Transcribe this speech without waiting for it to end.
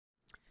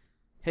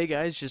Hey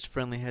guys, just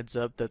friendly heads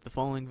up that the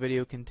following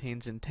video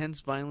contains intense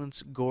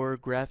violence, gore,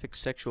 graphic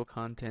sexual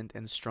content,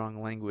 and strong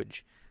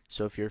language.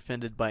 So if you're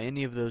offended by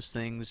any of those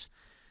things,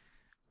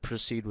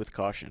 proceed with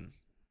caution.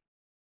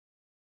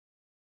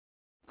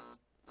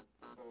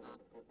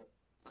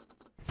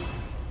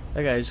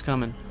 That guy's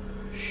coming.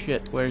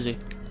 Shit, where is he?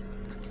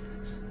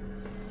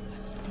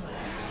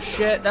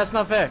 Shit, that's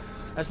not fair.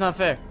 That's not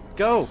fair.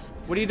 Go!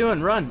 What are you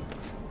doing? Run!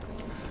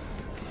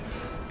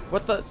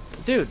 What the?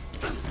 Dude,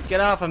 get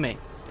off of me.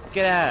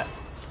 Get out.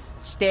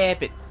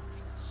 Stop it.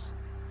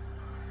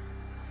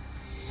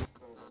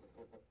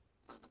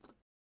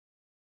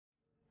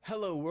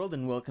 Hello world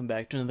and welcome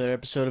back to another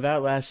episode of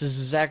Outlast. This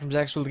is Zach from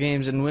Zach's World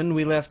Games, and when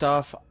we left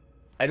off,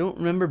 I don't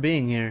remember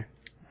being here.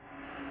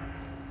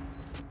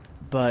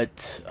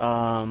 But,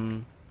 I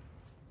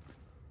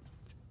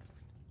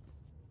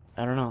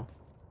don't know.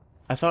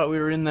 I thought we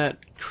were in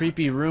that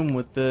creepy room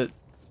with the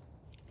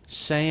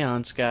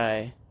seance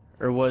guy.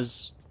 Or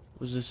was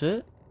this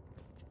it?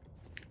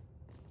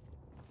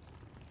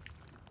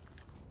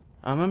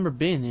 I remember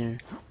being here.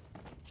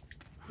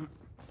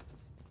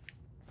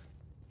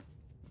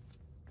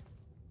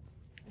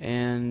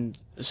 And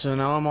so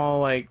now I'm all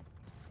like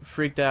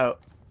freaked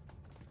out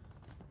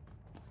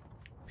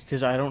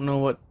because I don't know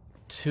what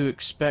to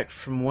expect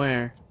from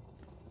where.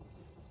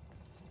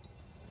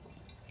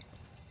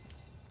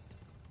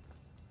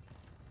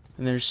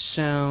 And there's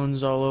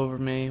sounds all over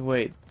me.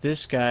 Wait,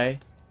 this guy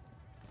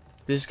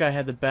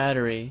had the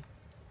battery.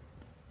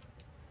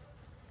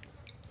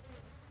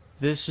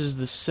 This is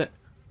the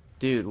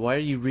Dude, why are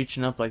you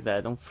reaching up like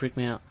that? Don't freak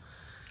me out.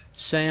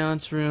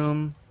 Seance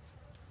room.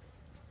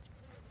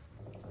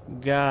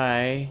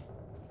 Guy.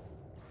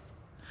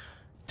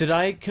 Did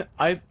I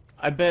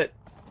bet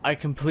I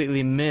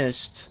completely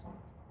missed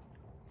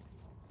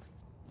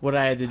what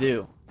I had to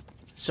do.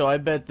 So I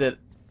bet that,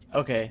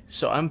 okay,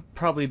 so I'm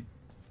probably,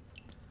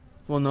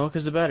 well no,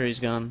 because the battery's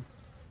gone.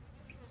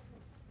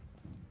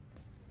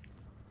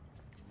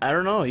 I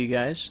don't know, you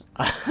guys.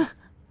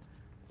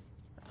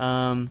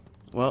 Well,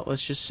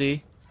 let's just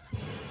see.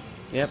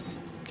 Yep,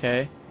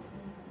 okay.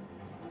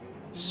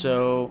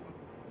 So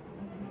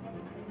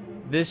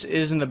this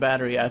isn't the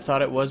battery. I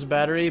thought it was a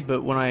battery,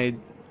 but when I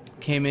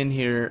came in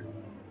here,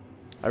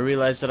 I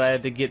realized that I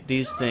had to get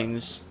these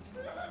things.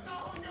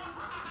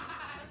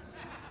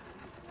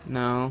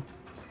 No.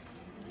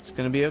 It's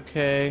gonna be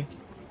okay.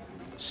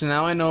 So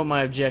now I know what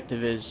my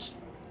objective is.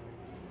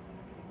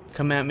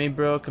 Come at me,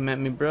 bro. Come at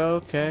me, bro.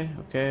 Okay,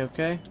 okay,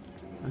 okay.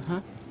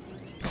 Uh-huh.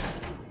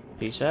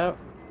 Peace out.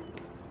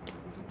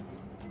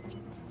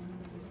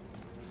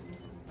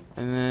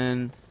 And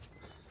then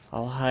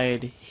I'll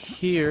hide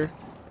here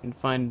and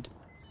find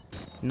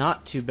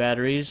not two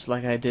batteries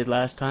like I did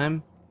last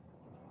time.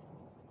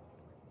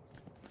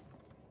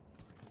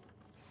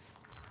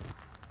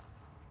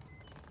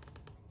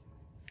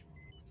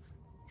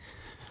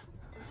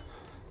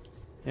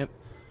 Yep.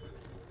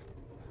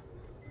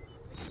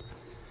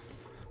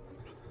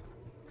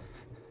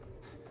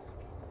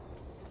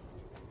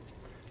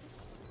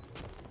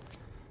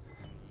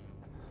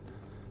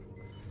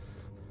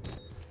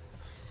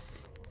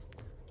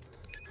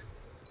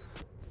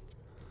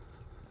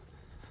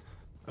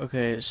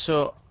 Okay,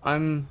 so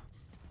I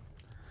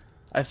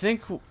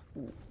think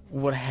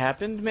what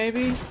happened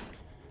maybe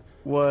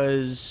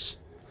was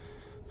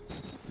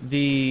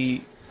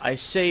I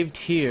saved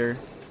here,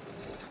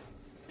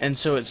 and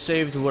so it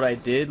saved what I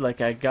did, like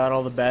I got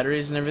all the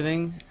batteries and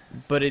everything,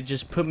 but it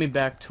just put me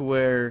back to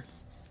where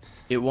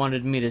it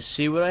wanted me to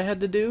see what I had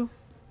to do,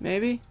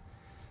 maybe?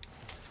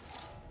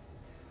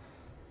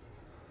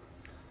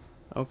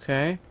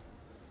 Okay.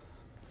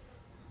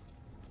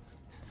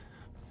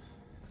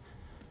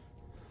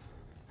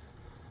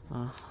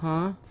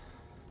 Uh-huh.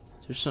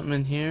 Is there something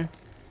in here?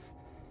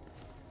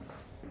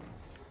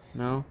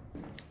 No.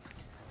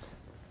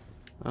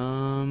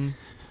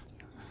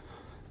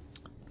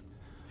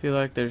 Feel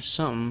like there's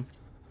something.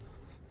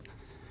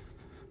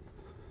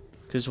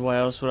 Because why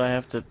else would I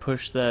have to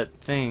push that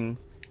thing?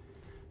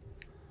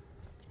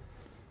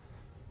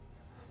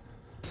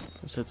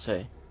 What's that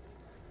say?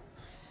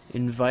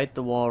 Invite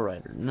the wall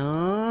rider.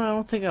 No, I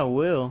don't think I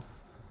will.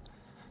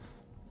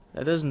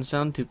 That doesn't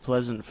sound too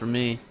pleasant for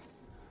me.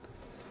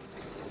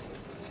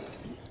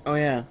 Oh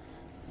yeah,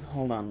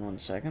 hold on one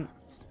second.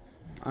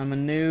 I'm a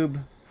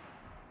noob.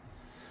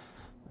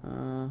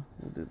 We'll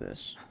do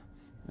this.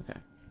 Okay.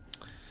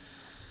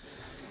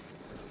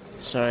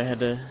 Sorry, I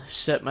had to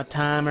set my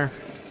timer.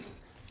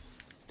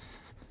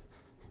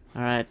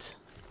 Alright.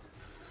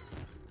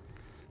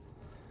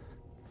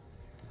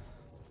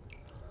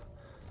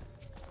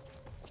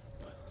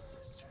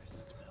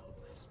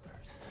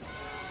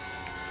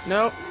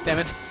 Nope, damn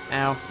it.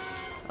 Ow.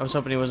 I was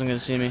hoping he wasn't gonna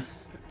see me.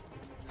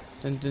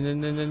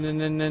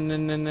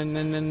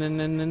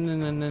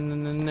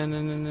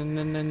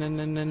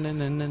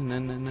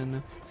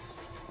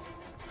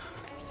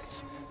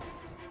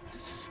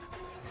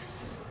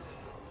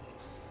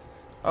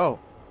 Oh,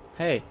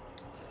 hey,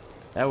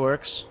 that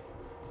works.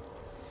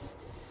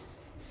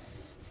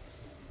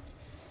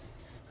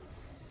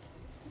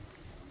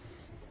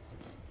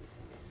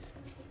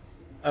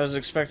 I was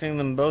expecting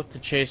them both to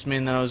chase me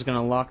and then I was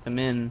gonna lock them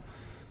in.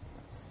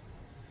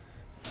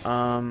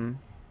 Ugh.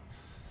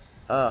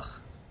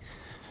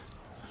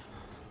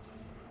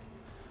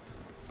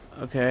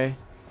 Okay.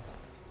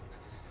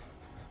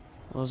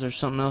 Well, is there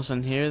something else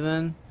in here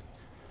then?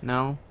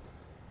 No?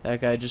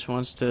 That guy just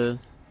wants to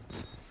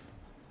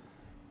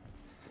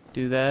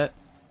do that.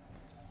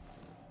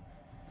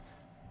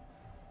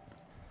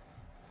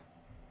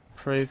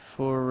 Pray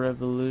for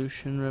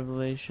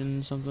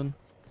revelation, something.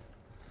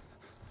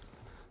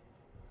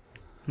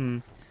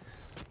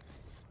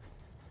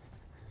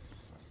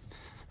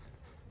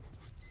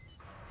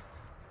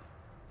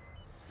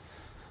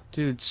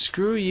 Dude,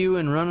 screw you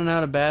and running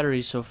out of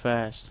batteries so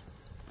fast.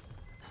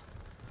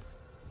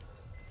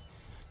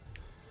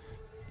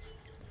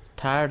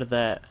 Tired of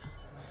that.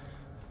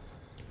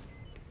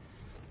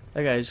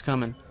 That guy's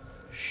coming.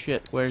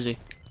 Shit, where is he?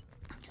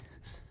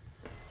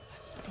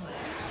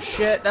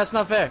 Shit, that's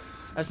not fair.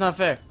 That's not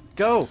fair.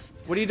 Go!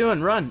 What are you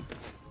doing? Run!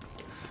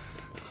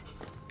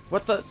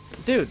 What the?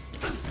 Dude!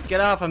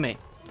 Get off of me!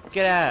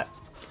 Get out!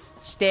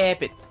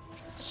 Step it!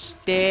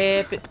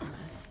 Step it!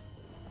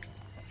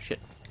 Shit.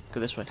 Go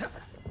this way.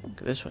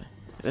 Go this way.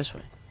 Go this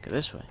way. Go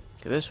this way.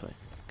 Go this way.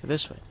 Go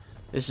this way.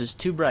 This is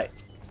too bright.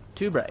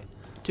 Too bright.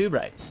 Too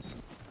bright.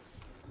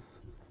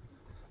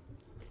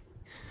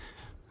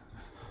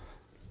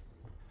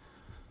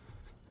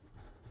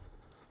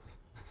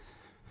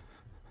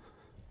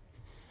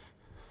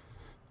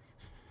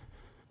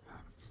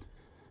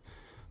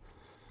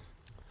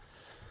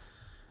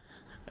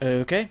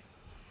 Okay.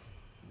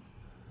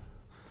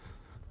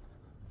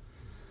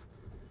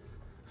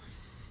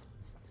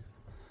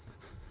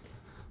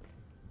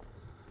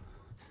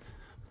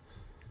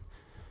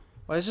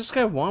 Why does this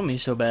guy want me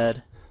so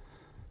bad?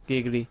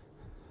 Giggity.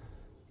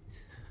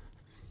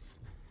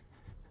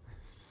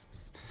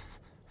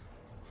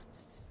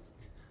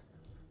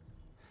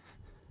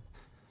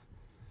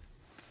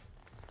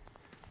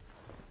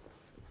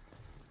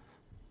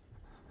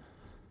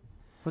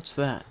 What's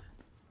that?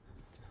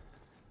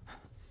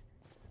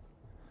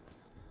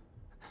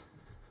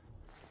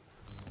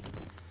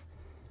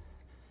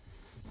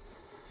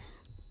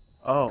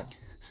 Oh.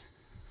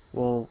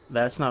 Well,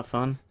 that's not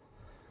fun.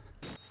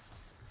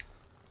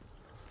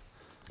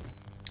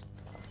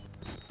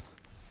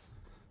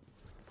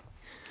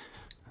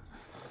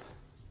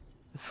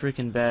 The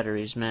freaking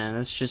batteries, man.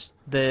 That's just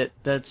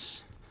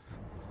that's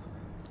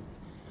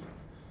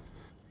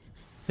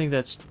I think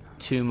that's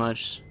too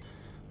much.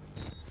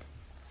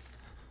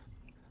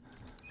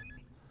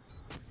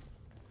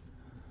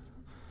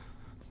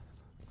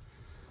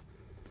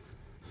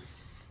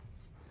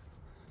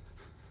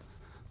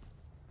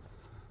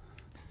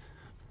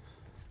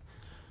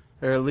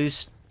 Or at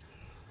least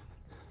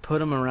put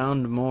them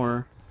around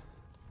more.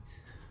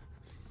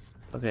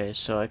 Okay,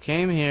 so I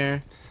came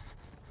here.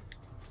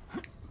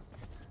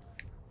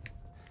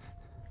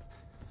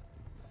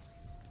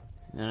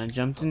 And I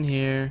jumped in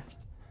here.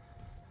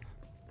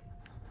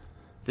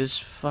 This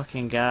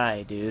fucking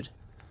guy, dude.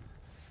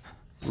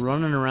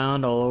 Running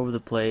around all over the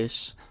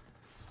place.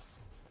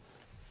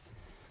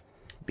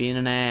 Being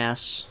an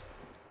ass.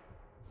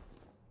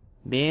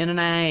 Being an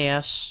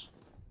ass.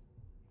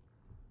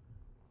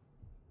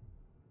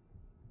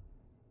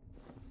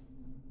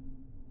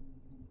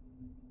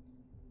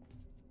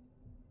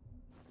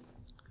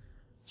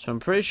 So I'm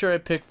pretty sure I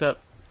picked up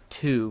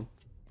 2.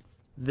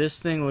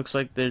 This thing looks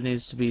like there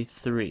needs to be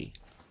 3.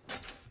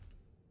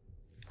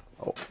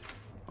 Oh,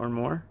 or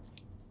more?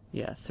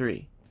 Yeah,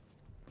 3.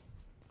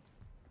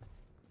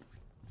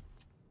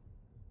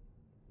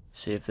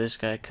 See if this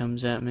guy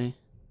comes at me.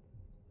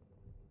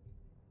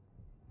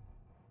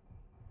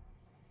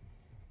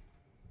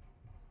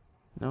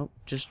 Nope,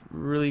 just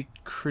really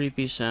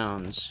creepy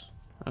sounds.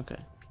 Okay.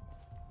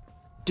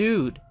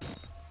 Dude!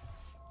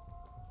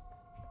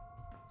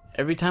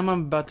 Every time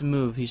I'm about to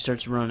move, he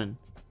starts running.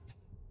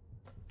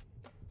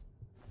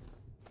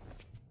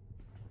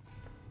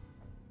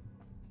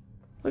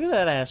 Look at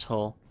that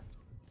asshole.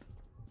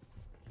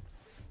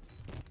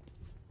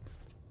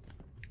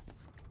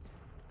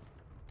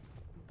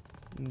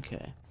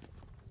 Okay.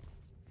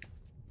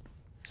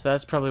 So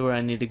that's probably where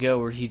I need to go,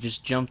 where he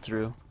just jumped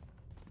through.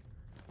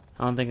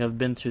 I don't think I've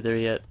been through there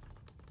yet.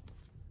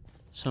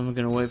 So I'm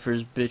gonna wait for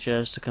his bitch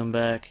ass to come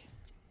back.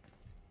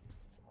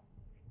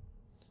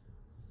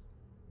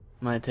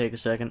 Might take a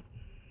second.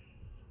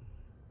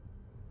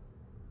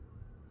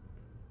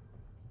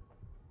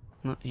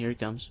 Oh, here he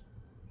comes.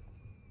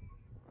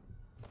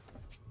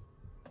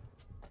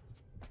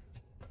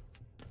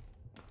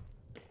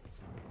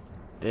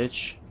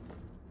 Bitch.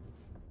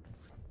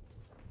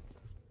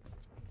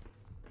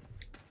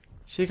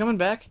 Is he coming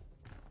back?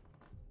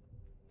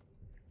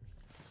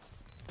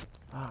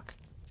 Fuck.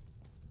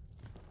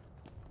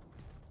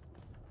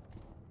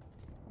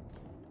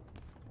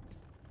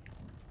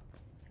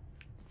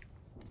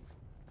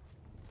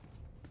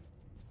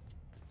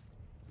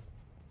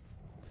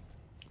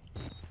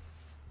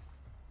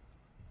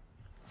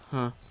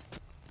 Huh.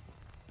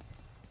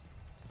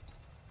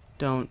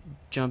 Don't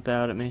jump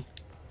out at me.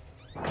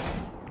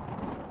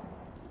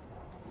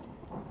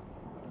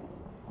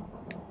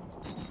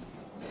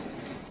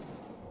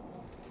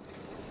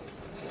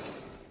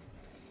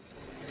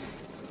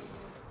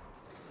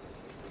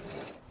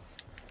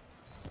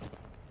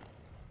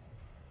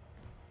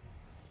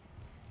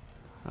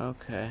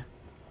 Okay.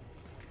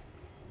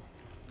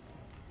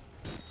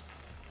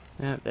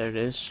 Yeah, there it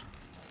is.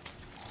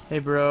 Hey,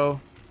 bro.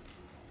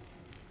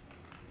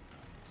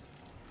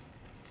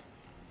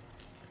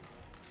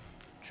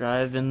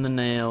 Driving the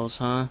nails,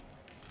 huh?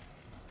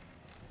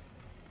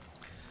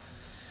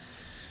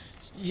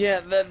 Yeah,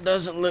 that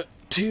doesn't look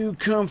too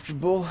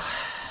comfortable.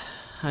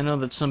 I know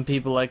that some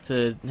people like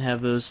to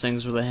have those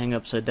things where they hang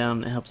upside down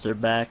and it helps their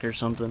back or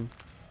something.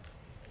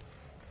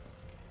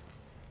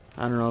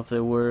 I don't know if they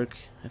work.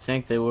 I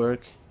think they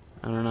work.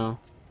 I don't know.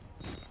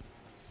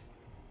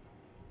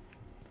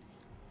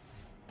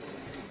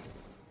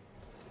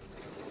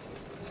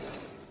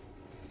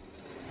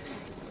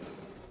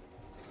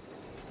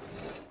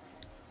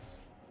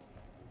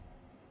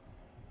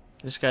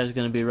 This guy's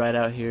gonna be right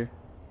out here.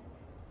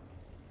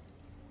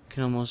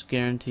 Can almost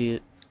guarantee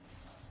it.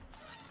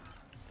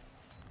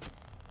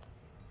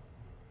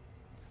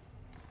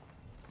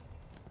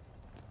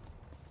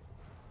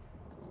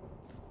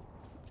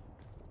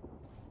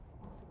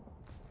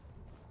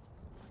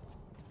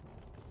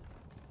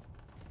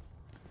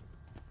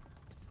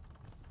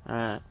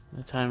 Alright,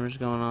 the timer's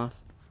going off.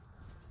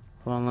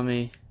 Hold on, let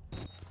me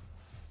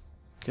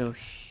go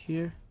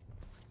here.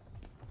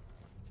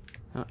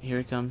 Oh, here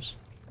he comes.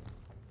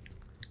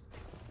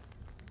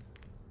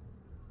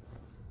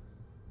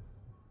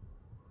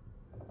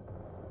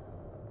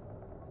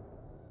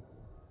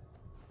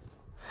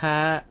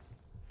 Ha,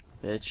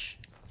 bitch.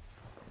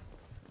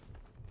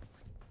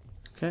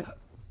 Okay.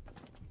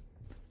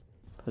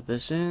 Put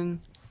this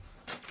in.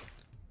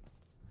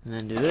 And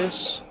then do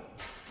this.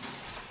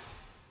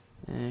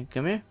 And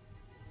come here.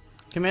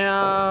 Come here.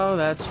 Oh,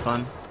 that's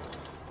fun.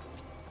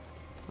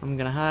 I'm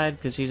gonna hide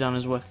because he's on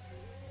his way.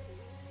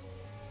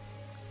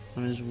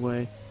 On his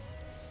way.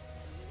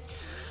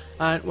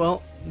 Alright,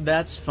 well,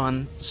 that's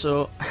fun.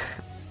 So,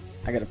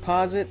 I gotta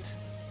pause it.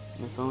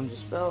 My phone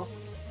just fell.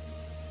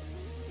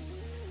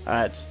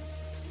 Alright.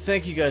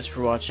 Thank you guys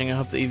for watching. I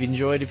hope that you've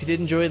enjoyed. If you did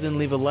enjoy, then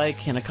leave a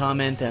like and a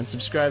comment and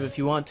subscribe if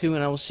you want to,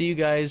 and I will see you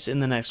guys in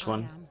the next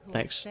one.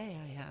 Thanks.